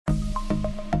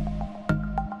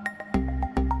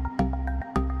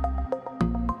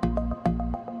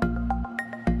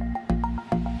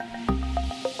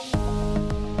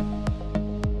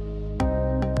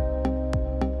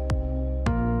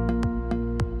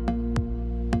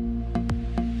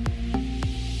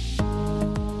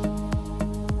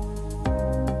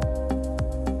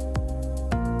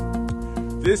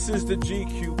This is the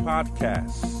GQ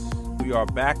Podcast. We are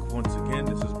back once again.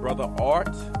 This is Brother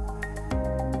Art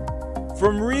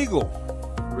from Regal,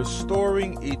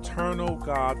 Restoring Eternal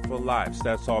God for Lives.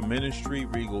 That's our ministry,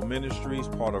 Regal Ministries,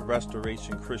 part of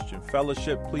Restoration Christian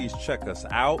Fellowship. Please check us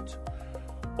out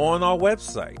on our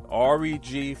website,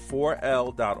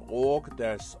 reg4l.org.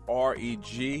 That's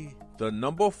reg, the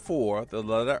number 4, the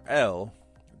letter L,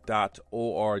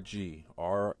 .org,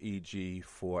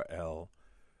 reg4l.org.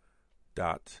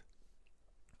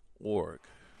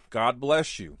 God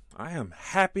bless you. I am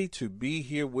happy to be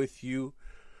here with you.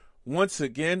 Once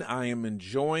again, I am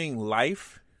enjoying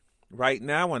life right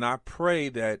now, and I pray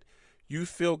that you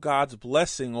feel God's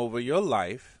blessing over your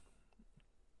life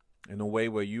in a way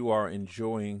where you are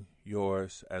enjoying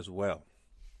yours as well.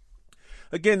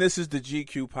 Again, this is the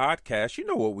GQ Podcast. You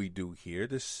know what we do here.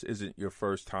 This isn't your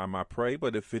first time, I pray,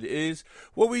 but if it is,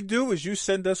 what we do is you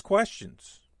send us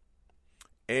questions.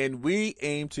 And we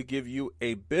aim to give you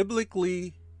a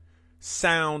biblically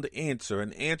sound answer,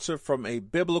 an answer from a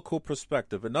biblical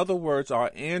perspective. In other words, our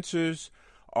answers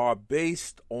are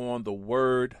based on the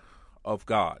Word of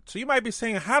God. So you might be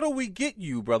saying, how do we get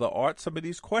you, Brother Art, some of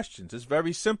these questions? It's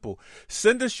very simple.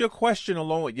 Send us your question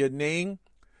along with your name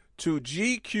to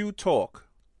GQ Talk.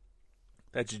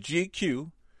 That's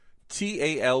GQ,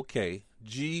 T-A-L-K,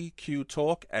 GQ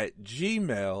Talk at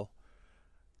gmail.com.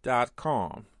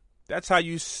 That's how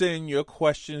you send your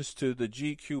questions to the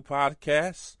GQ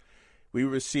Podcast. We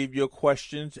receive your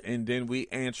questions and then we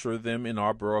answer them in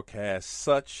our broadcast,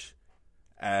 such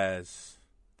as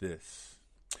this.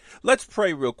 Let's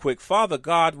pray real quick. Father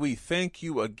God, we thank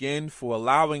you again for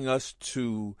allowing us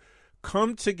to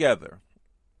come together.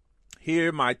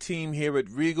 Here, my team here at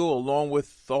Regal, along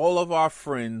with all of our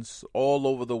friends all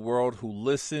over the world who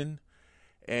listen.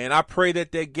 And I pray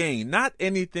that they gain not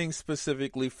anything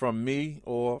specifically from me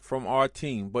or from our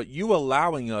team, but you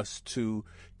allowing us to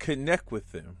connect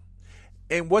with them.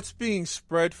 And what's being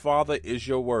spread, Father, is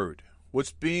your word.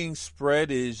 What's being spread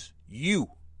is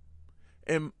you.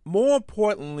 And more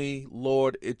importantly,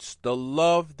 Lord, it's the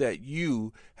love that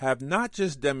you have not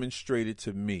just demonstrated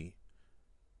to me,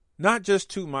 not just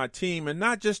to my team, and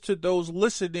not just to those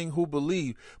listening who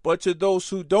believe, but to those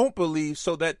who don't believe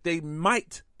so that they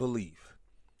might believe.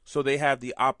 So they have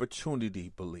the opportunity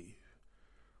to believe.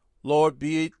 Lord,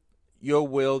 be it your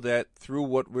will that through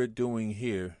what we're doing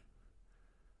here,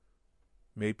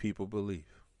 may people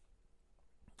believe.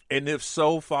 And if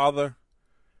so, Father,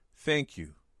 thank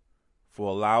you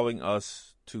for allowing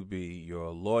us to be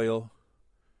your loyal,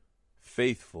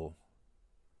 faithful,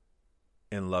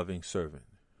 and loving servant.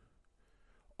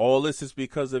 All this is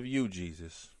because of you,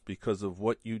 Jesus, because of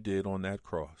what you did on that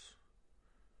cross.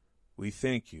 We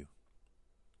thank you.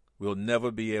 We'll never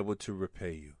be able to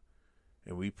repay you.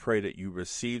 And we pray that you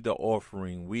receive the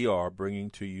offering we are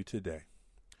bringing to you today.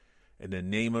 In the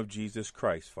name of Jesus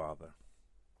Christ, Father.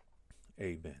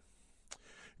 Amen.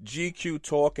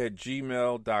 GQTalk at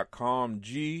gmail.com.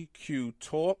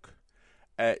 GQTalk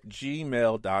at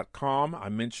gmail.com. I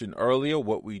mentioned earlier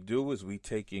what we do is we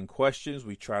take in questions.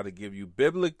 We try to give you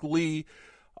biblically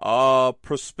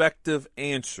prospective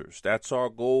answers. That's our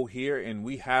goal here. And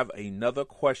we have another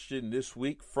question this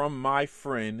week from my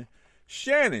friend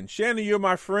Shannon. Shannon, you're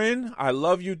my friend. I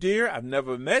love you, dear. I've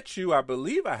never met you. I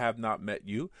believe I have not met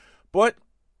you, but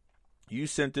you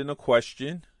sent in a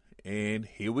question and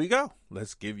here we go.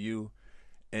 Let's give you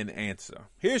an answer.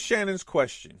 Here's Shannon's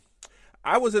question.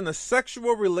 I was in a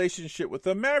sexual relationship with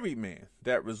a married man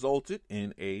that resulted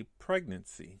in a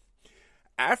pregnancy.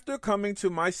 After coming to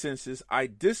my senses, I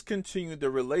discontinued the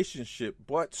relationship,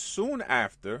 but soon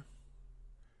after,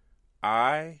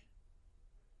 I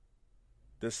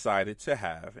decided to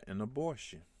have an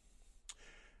abortion.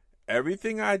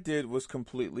 Everything I did was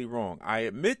completely wrong. I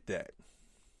admit that.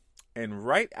 And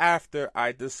right after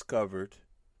I discovered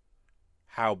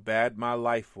how bad my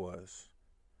life was,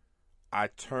 I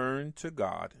turned to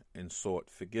God and sought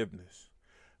forgiveness.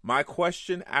 My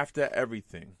question after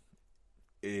everything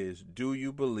is, do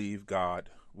you believe God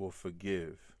will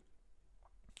forgive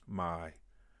my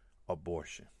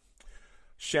abortion?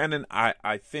 Shannon,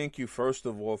 I thank you first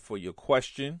of all for your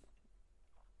question.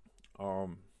 I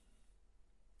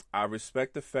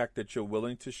respect the fact that you're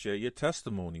willing to share your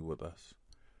testimony with us.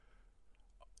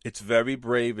 It's very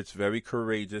brave. It's very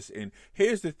courageous. And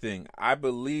here's the thing. I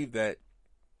believe that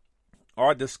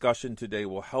our discussion today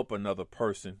will help another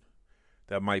person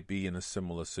that might be in a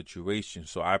similar situation.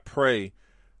 So I pray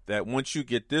that once you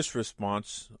get this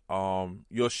response,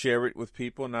 you'll share it with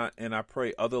people, and I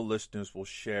pray other listeners will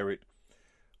share it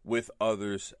with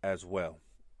others as well.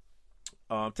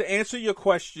 To answer your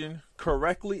question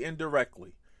correctly and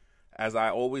directly, as I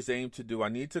always aim to do, I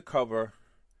need to cover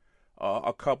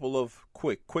a couple of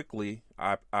quickly.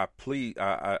 I plead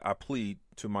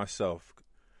to myself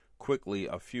quickly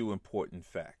a few important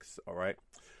facts. All right.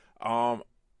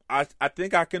 I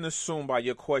think I can assume by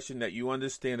your question that you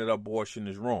understand that abortion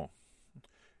is wrong.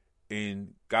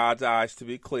 In God's eyes, to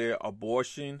be clear,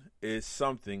 abortion is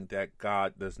something that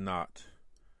God does not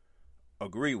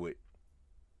agree with.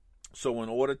 So in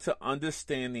order to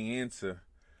understand the answer,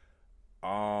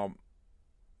 I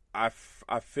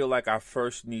feel like I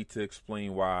first need to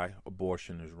explain why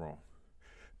abortion is wrong.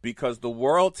 Because the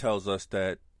world tells us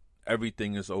that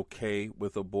everything is okay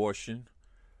with abortion.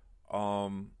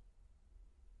 The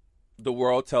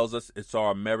world tells us it's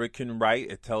our American right.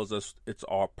 It tells us it's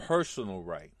our personal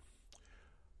right.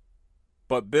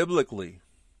 But biblically,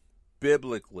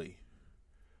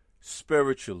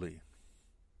 spiritually,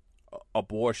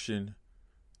 abortion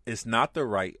is not the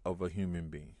right of a human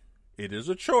being. It is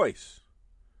a choice,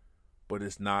 but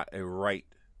it's not a right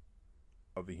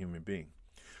of a human being.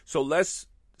 So let's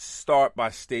start by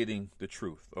stating the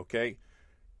truth, okay?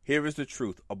 Here is the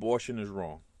truth. Abortion is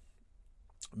wrong.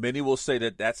 Many will say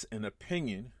that that's an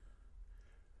opinion.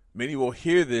 Many will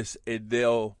hear this and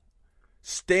they'll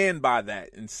stand by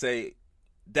that and say,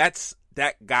 that's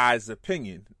that guy's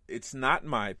opinion. It's not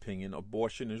my opinion.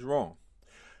 Abortion is wrong.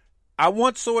 I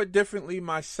once saw it differently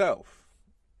myself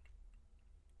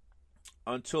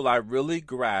until I really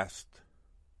grasped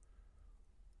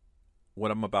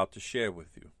what I'm about to share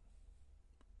with you.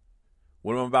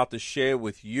 What I'm about to share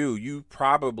with you, you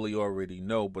probably already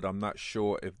know, but I'm not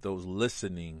sure if those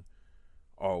listening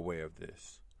are aware of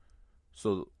this.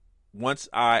 So once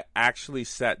I actually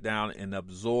sat down and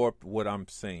absorbed what I'm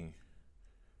saying,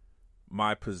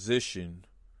 my position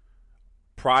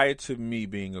prior to me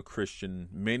being a Christian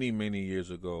many, many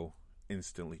years ago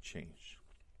instantly changed.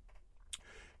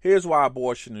 Here's why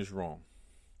abortion is wrong.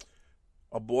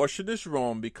 Abortion is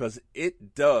wrong because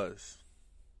it does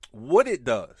what it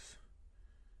does.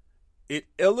 It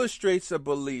illustrates a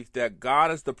belief that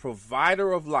God is the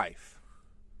provider of life.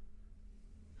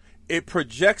 It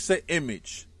projects an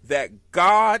image that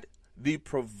God, the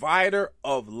provider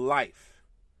of life,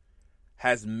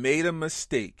 has made a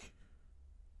mistake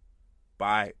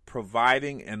by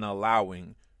providing and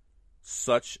allowing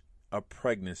such a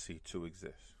pregnancy to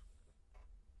exist.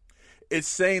 It's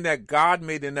saying that God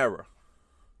made an error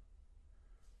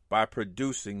by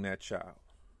producing that child,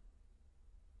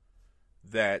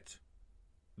 that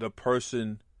the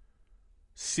person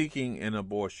seeking an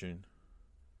abortion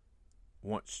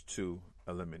wants to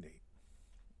eliminate.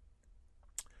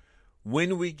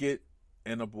 When we get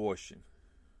an abortion,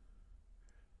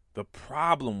 the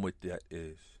problem with that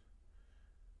is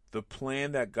the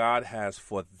plan that God has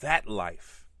for that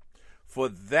life, for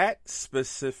that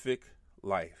specific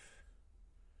life,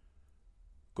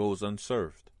 goes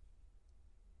unserved.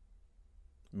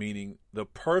 Meaning the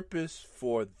purpose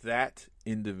for that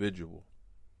individual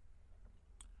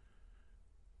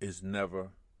is never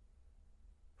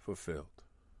fulfilled.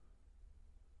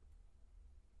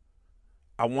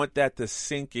 I want that to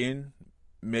sink in,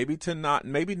 maybe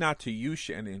not to you,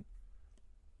 Shannon,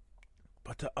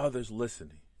 but to others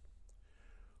listening.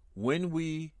 When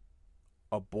we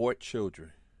abort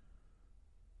children,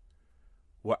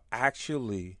 we're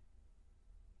actually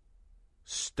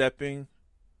stepping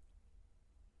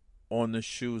on the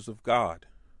shoes of God.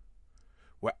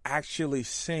 We're actually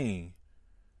saying,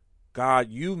 God,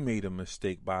 you made a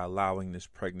mistake by allowing this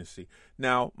pregnancy.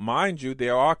 Now, mind you,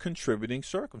 there are contributing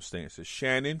circumstances.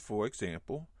 Shannon, for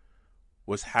example,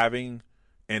 was having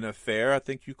an affair, I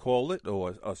think you call it,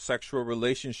 or a sexual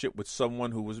relationship with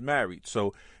someone who was married.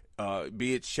 So,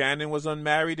 be it Shannon was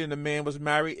unmarried and the man was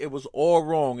married, it was all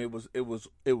wrong. It was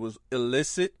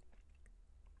illicit.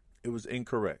 It was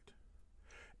incorrect.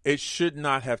 It should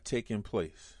not have taken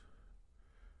place.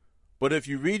 But if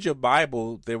you read your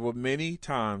Bible, there were many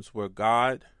times where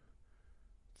God,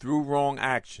 through wrong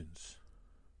actions,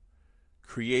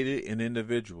 created an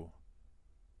individual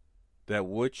that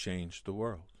would change the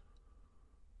world.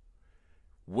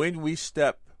 When we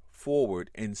step forward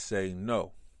and say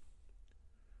no,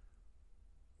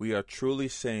 we are truly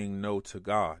saying no to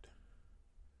God.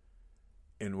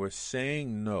 And we're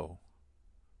saying no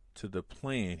to the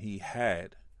plan He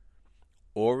had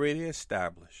already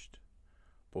established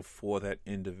before that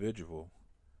individual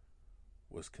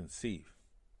was conceived.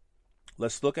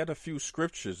 Let's look at a few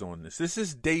scriptures on this. This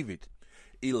is David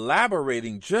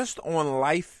elaborating just on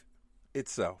life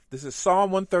itself. This is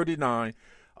Psalm 139,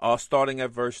 starting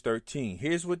at verse 13.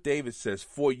 Here's what David says: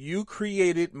 "For you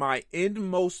created my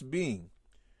inmost being.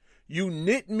 You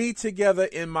knit me together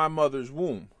in my mother's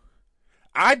womb.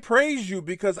 I praise you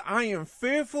because I am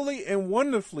fearfully and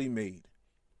wonderfully made.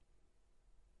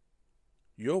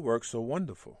 Your works are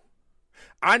wonderful.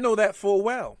 I know that full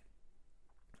well.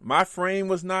 My frame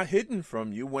was not hidden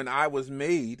from you when I was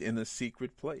made in a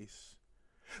secret place,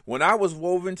 when I was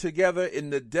woven together in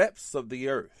the depths of the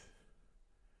earth.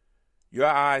 Your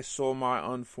eyes saw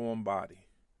my unformed body.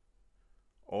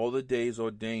 All the days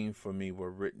ordained for me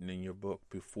were written in your book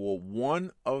before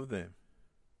one of them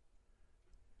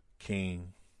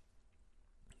came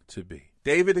to be.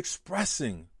 David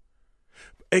expressing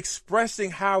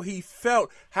how he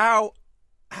felt, how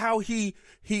he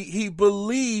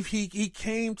believed he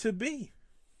came to be.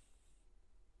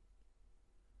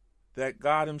 That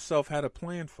God himself had a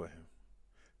plan for him.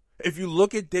 If you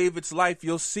look at David's life,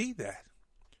 you'll see that.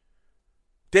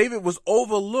 David was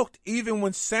overlooked even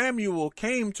when Samuel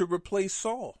came to replace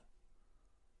Saul.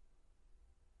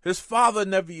 His father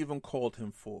never even called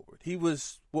him forward. He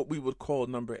was what we would call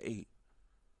number 8,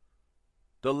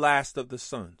 the last of the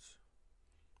sons.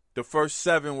 The first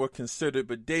 7 were considered,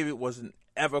 but David wasn't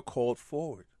ever called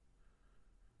forward.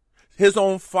 His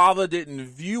own father didn't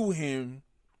view him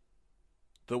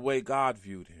the way God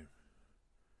viewed him.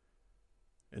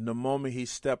 In the moment he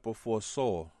stepped before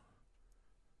Saul,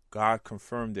 God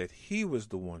confirmed that he was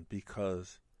the one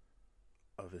because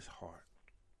of his heart.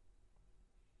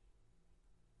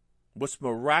 What's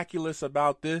miraculous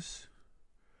about this?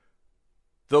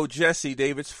 Though Jesse,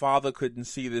 David's father, couldn't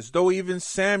see this, though even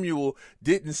Samuel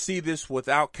didn't see this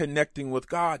without connecting with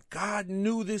God, God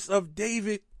knew this of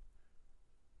David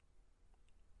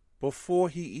before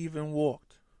he even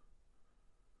walked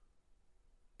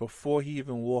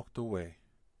away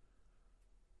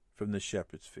from the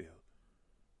shepherd's field.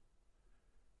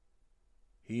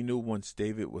 He knew once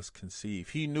David was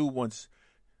conceived. He knew once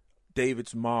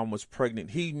David's mom was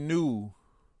pregnant. He knew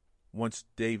once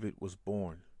David was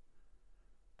born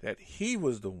that he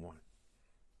was the one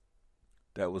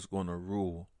that was going to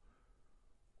rule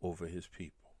over his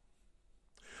people.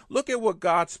 Look at what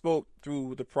God spoke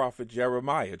through the prophet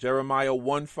Jeremiah. Jeremiah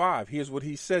 1:5. Here's what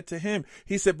he said to him.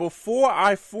 He said, before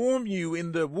I formed you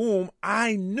in the womb,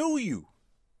 I knew you.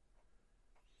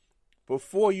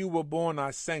 Before you were born,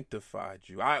 I sanctified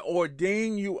you. I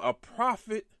ordained you a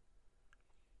prophet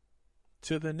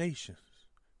to the nations.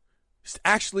 It's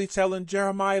actually telling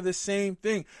Jeremiah the same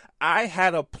thing. I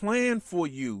had a plan for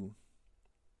you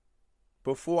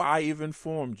before I even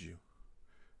formed you.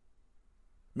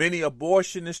 Many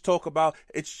abortionists talk about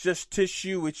it's just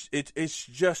tissue, it's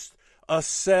just a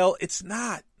cell. It's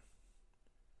not.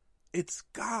 It's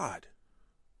God.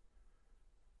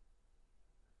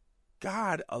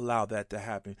 God allowed that to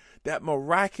happen. That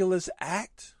miraculous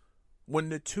act, when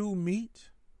the two meet,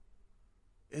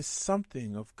 is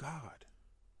something of God.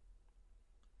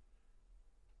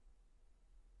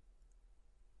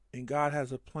 And God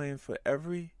has a plan for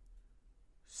every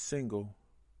single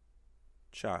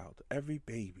child, every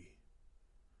baby,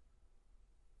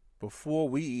 before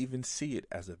we even see it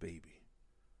as a baby.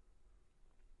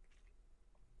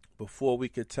 Before we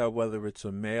could tell whether it's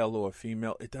a male or a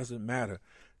female, it doesn't matter.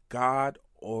 God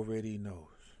already knows.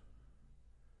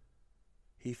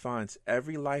 He finds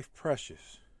every life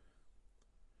precious.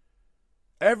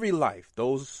 Every life,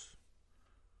 those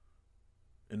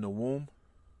in the womb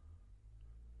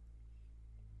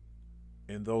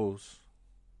and those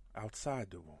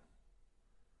outside the womb.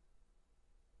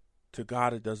 To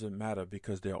God, it doesn't matter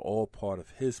because they're all part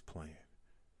of his plan.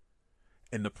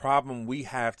 And the problem we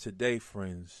have today,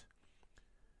 friends,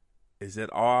 is that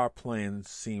our plans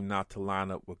seem not to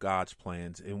line up with God's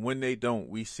plans. And when they don't,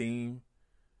 we seem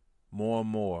more and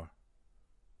more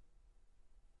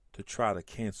to try to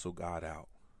cancel God out.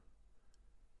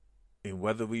 And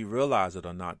whether we realize it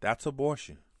or not, that's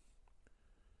abortion.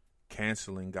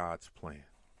 Canceling God's plan.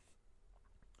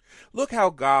 Look how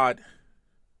God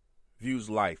views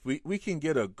life. We can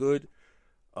get a good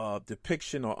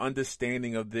depiction or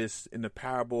understanding of this in the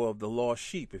parable of the lost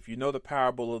sheep. If you know the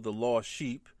parable of the lost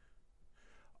sheep,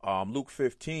 Luke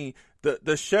 15,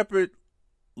 the shepherd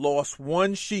lost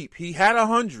one sheep. He had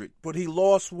 100, but he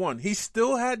lost one. He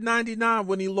still had 99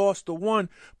 when he lost the one,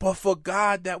 but for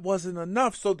God that wasn't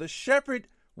enough. So the shepherd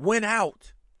went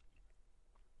out.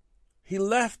 He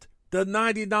left the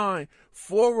 99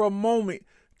 for a moment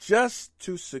just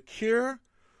to secure,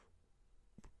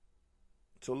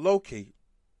 to locate,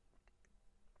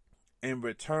 and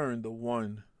return the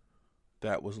one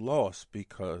that was lost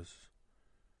because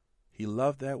he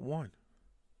loved that one.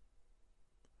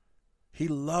 He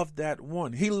loved that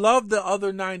one. He loved the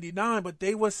other 99, but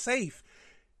they were safe.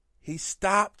 He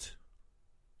stopped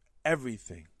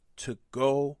everything to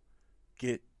go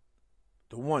get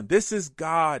the one. This is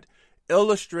God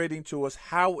illustrating to us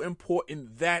how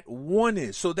important that one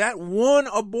is. So that one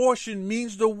abortion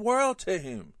means the world to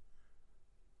him.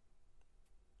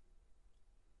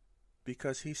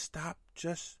 Because he stopped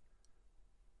just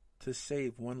to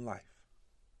save one life.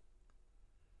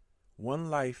 One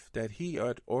life that he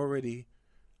had already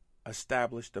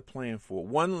established a plan for.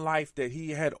 One life that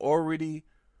he had already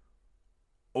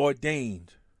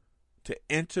ordained to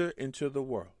enter into the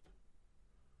world.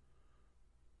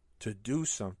 To do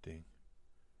something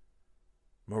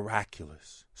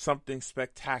miraculous, something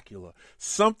spectacular,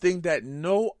 something that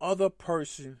no other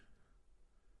person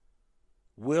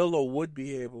will or would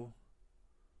be able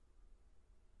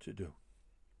to do.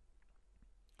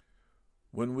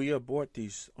 When we abort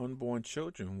these unborn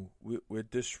children, we're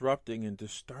disrupting and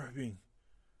disturbing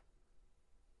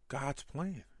God's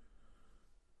plan.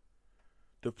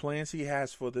 The plans he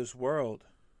has for this world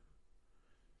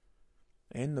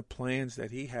and the plans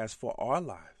that he has for our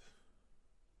lives.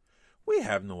 We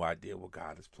have no idea what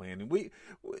God is planning.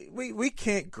 We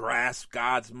can't grasp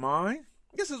God's mind.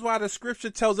 This is why the scripture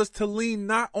tells us to lean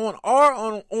not on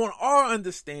our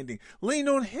understanding. Lean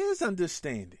on his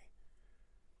understanding.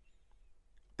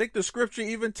 I think the scripture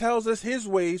even tells us his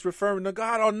ways, referring to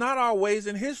God, are not our ways,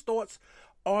 and his thoughts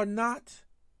are not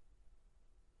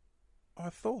our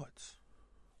thoughts.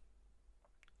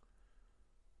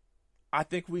 I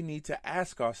think we need to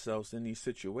ask ourselves in these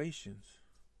situations,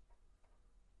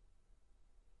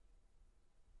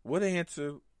 what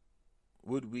answer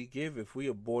would we give if we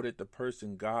aborted the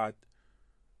person God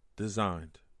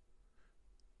designed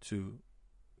to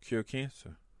cure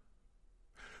cancer?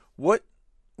 What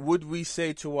would we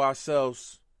say to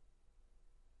ourselves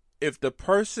if the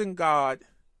person God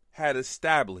had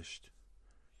established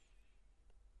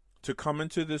to come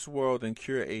into this world and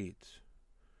cure AIDS,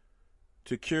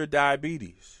 to cure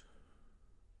diabetes,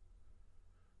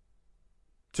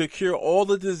 to cure all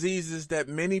the diseases that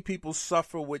many people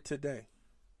suffer with today?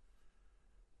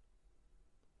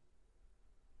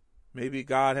 Maybe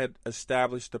God had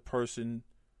established a person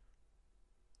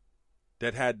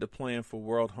that had the plan for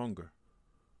world hunger.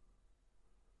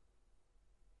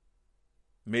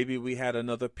 Maybe we had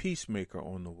another peacemaker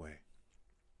on the way.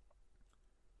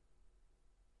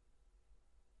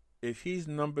 If he's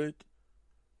numbered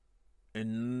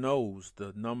and knows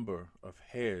the number of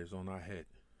hairs on our head,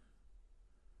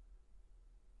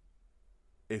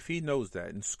 if he knows that,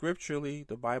 and scripturally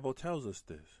the Bible tells us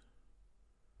this,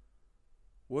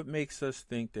 what makes us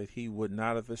think that he would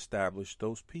not have established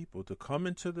those people to come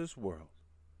into this world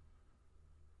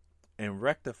and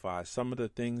rectify some of the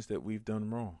things that we've done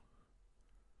wrong?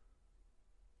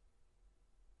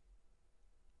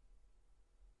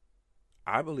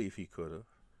 I believe he could have.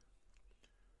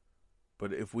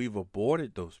 But if we've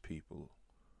aborted those people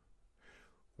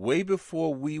way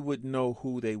before we would know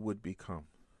who they would become,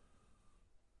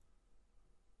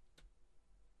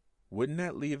 wouldn't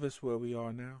that leave us where we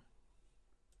are now?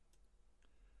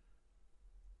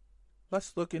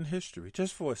 Let's look in history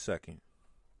just for a second.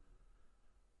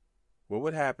 What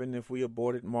would happen if we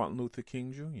aborted Martin Luther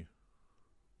King Jr.?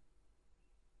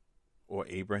 Or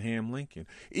Abraham Lincoln?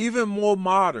 Even more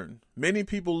modern, many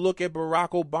people look at Barack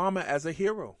Obama as a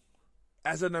hero,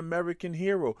 as an American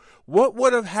hero. What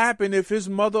would have happened if his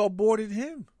mother aborted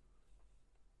him?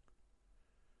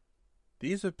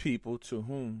 These are people to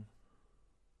whom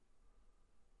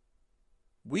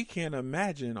we can't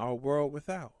imagine our world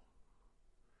without.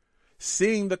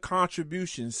 Seeing the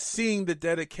contributions, seeing the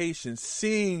dedication,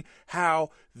 seeing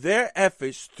how their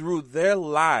efforts through their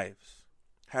lives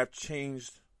have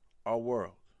changed our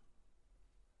world.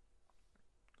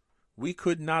 We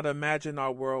could not imagine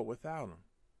our world without them.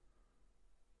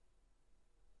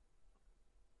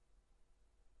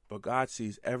 But God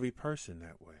sees every person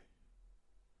that way.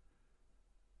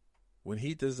 When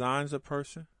he designs a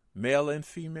person, male and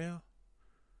female,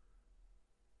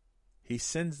 he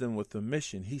sends them with a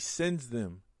mission. He sends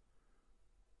them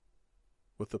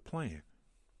with a plan.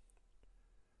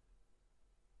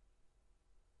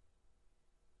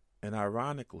 And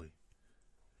ironically,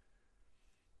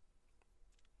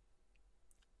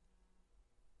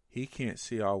 he can't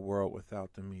see our world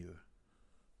without them either.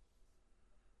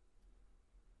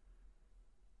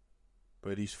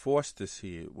 But he's forced to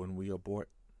see it when we abort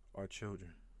our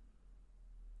children.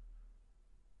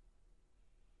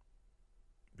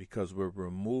 Because we're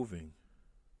removing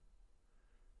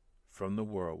from the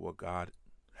world what God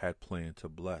had planned to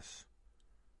bless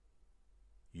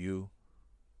you,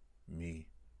 me,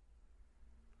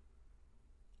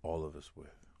 all of us with.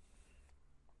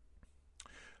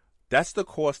 That's the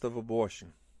cost of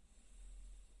abortion.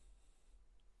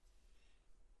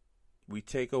 We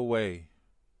take away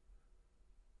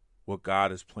what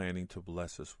God is planning to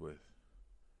bless us with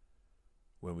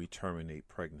when we terminate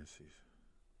pregnancies.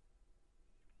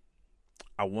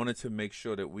 I wanted to make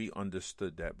sure that we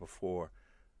understood that before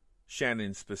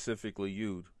Shannon, specifically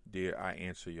you, dear, I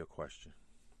answer your question,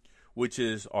 which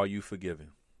is, are you forgiven?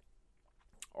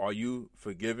 Are you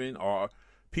forgiven? Are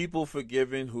people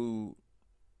forgiven who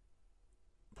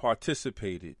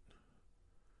participated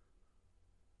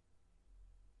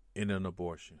in an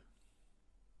abortion?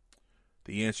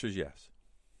 The answer is yes.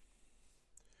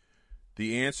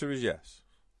 The answer is yes.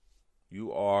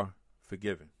 You are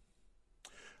forgiven.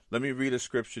 Let me read a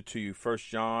scripture to you. 1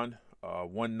 John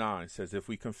 1:9 says, if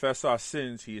we confess our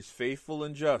sins, he is faithful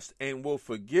and just and will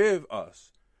forgive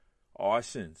us our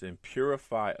sins and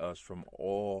purify us from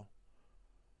all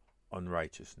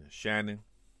unrighteousness. Shannon,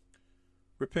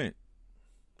 repent.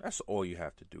 That's all you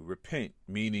have to do. Repent,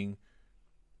 meaning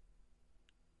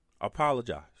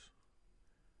apologize.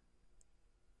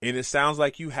 And it sounds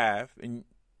like you have, and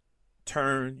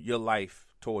turn your life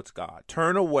towards God.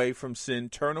 Turn away from sin.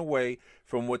 Turn away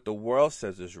from what the world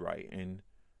says is right and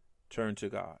turn to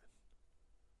God.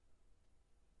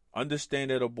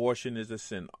 Understand that abortion is a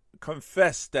sin.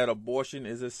 Confess that abortion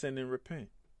is a sin and repent.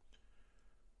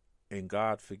 And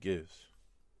God forgives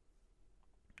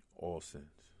all sins.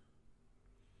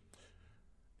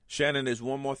 Shannon, there's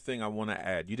one more thing I want to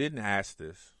add. You didn't ask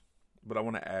this, but I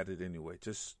want to add it anyway,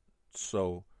 just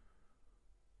so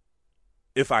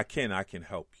if I can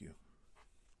help you.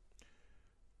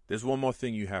 There's one more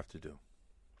thing you have to do.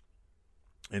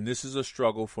 And this is a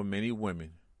struggle for many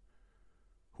women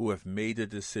who have made the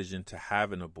decision to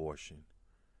have an abortion,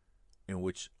 in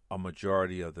which a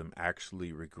majority of them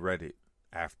actually regret it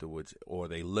afterwards, or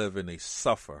they live and they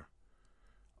suffer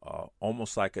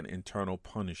almost like an internal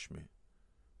punishment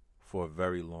for a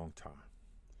very long time.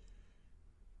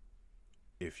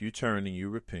 If you turn and you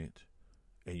repent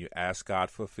and you ask God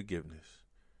for forgiveness,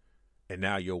 and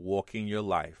now you're walking your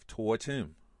life towards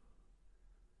him,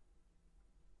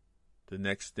 the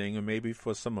next thing, and maybe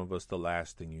for some of us the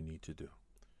last thing you need to do,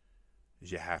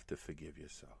 is you have to forgive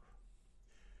yourself.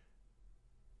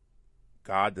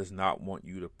 God does not want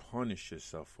you to punish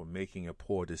yourself for making a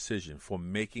poor decision, for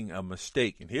making a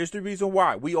mistake. And here's the reason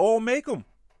why. We all make them.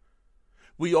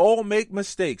 We all make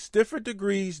mistakes, different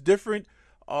degrees, different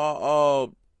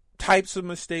types of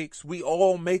mistakes. We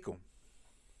all make them.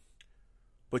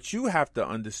 But you have to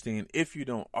understand, if you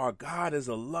don't, our God is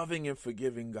a loving and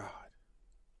forgiving God.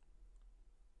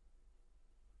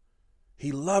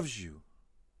 He loves you.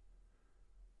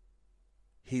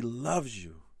 He loves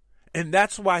you. And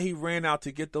that's why he ran out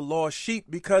to get the lost sheep,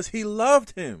 because he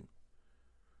loved him.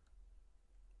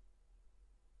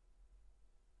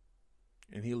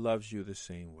 And he loves you the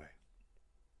same way.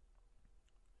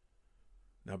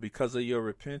 Now, because of your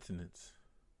repentance,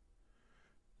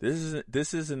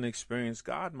 this is an experience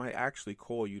God might actually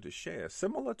call you to share,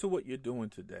 similar to what you're doing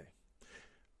today.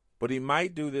 But he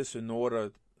might do this in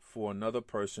order for another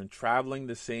person traveling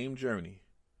the same journey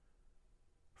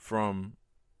from,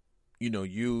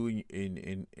 you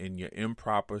in your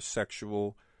improper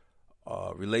sexual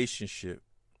relationship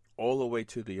all the way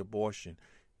to the abortion.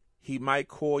 He might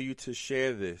call you to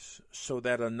share this so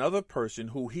that another person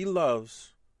who he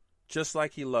loves, just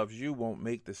like he loves you, won't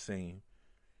make the same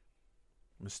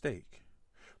mistake.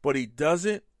 But he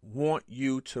doesn't want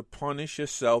you to punish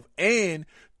yourself, and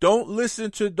don't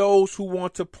listen to those who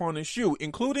want to punish you,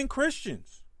 including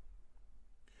Christians.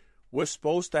 We're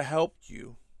supposed to help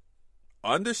you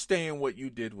understand what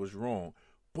you did was wrong,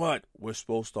 but we're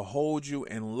supposed to hold you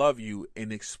and love you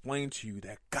and explain to you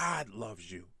that God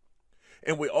loves you.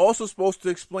 And we're also supposed to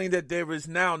explain that there is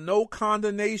now no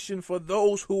condemnation for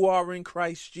those who are in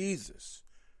Christ Jesus.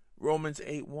 Romans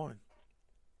 8:1.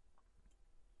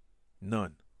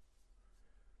 None.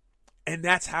 And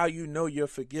that's how you know you're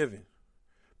forgiven.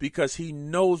 Because he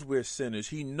knows we're sinners.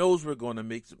 He knows we're going to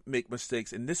make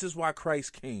mistakes. And this is why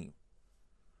Christ came.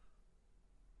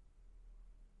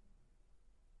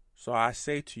 So I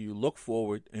say to you, look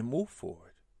forward and move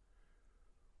forward.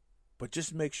 But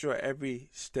just make sure every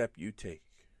step you take,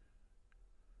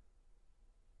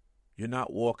 you're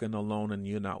not walking alone and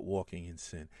you're not walking in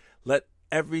sin. Let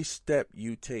every step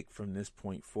you take from this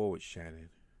point forward, Shannon,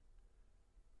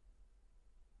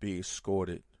 be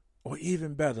escorted, or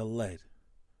even better, led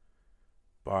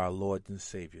by our Lord and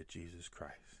Savior, Jesus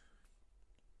Christ.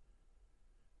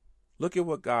 Look at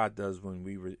what God does when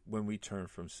we turn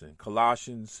from sin.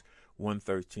 Colossians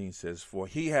 1:13 says, "For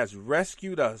he has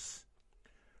rescued us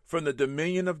from the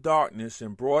dominion of darkness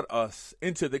and brought us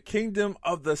into the kingdom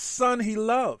of the Son he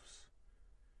loves,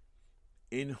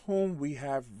 in whom we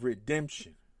have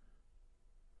redemption,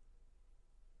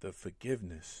 the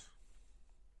forgiveness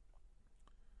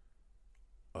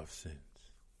of sins.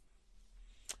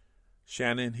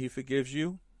 Shannon, he forgives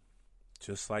you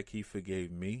just like he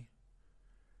forgave me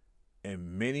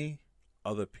and many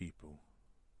other people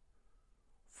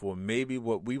for maybe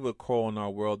what we would call in our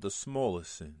world the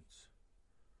smallest sins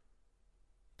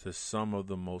to some of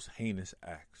the most heinous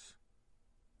acts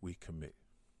we commit.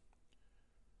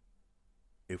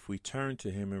 If we turn to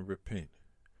him and repent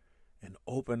and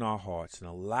open our hearts and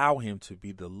allow him to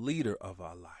be the leader of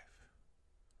our life,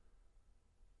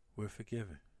 we're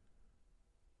forgiven.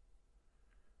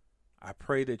 I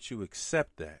pray that you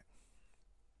accept that.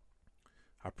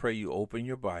 I pray you open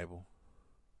your Bible,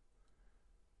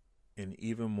 and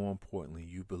even more importantly,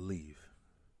 you believe.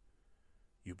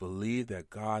 You believe that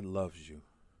God loves you,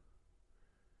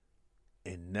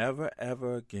 and never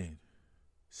ever again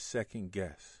second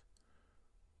guess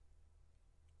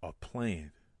a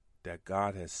plan that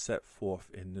God has set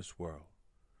forth in this world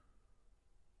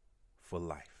for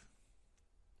life.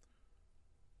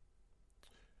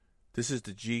 This is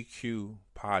the GQ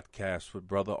podcast with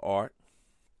Brother Art.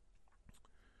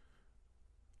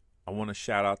 I want to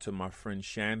shout out to my friend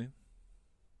Shannon.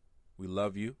 We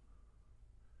love you,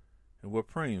 and we're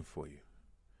praying for you.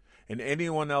 And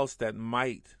anyone else that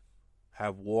might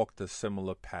have walked a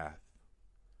similar path,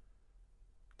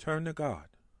 turn to God.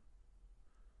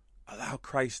 Allow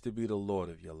Christ to be the Lord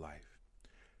of your life,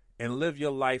 and live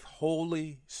your life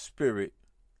Holy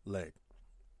Spirit-led.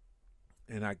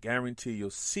 And I guarantee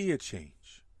you'll see a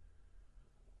change,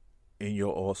 and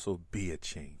you'll also be a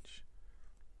change,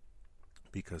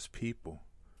 because people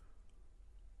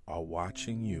are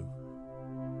watching you.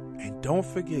 And don't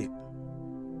forget,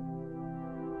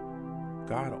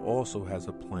 God also has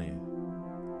a plan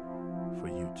for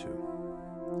you too.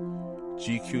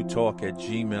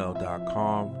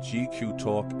 GQtalk@gmail.com,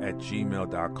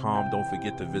 GQtalk@gmail.com. Don't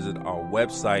forget to visit our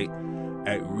website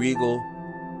at regal.org.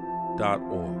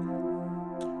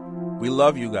 We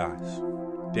love you guys.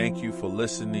 Thank you for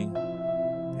listening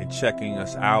and checking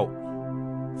us out.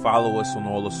 Follow us on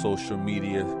all the social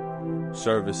media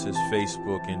services,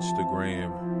 Facebook,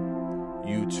 Instagram,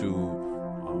 YouTube.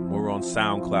 We're on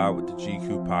SoundCloud with the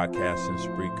GQ Podcast and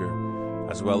Spreaker,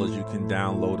 as well as you can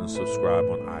download and subscribe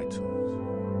on iTunes.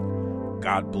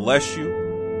 God bless you.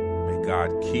 May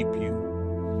God keep you.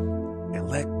 And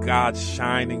let God's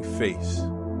shining face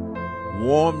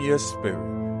warm your spirit,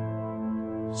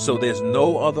 so there's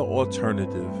no other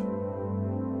alternative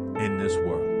in this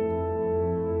world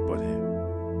but him.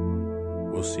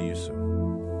 We'll see you soon.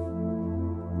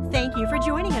 Thank you for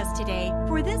joining us today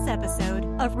for this episode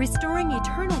of Restoring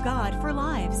Eternal God for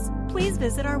Lives. Please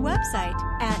visit our website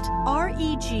at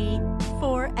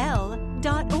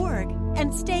reg4l.org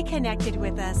and stay connected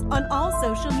with us on all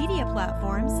social media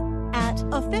platforms at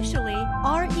officially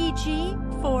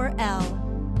reg4l.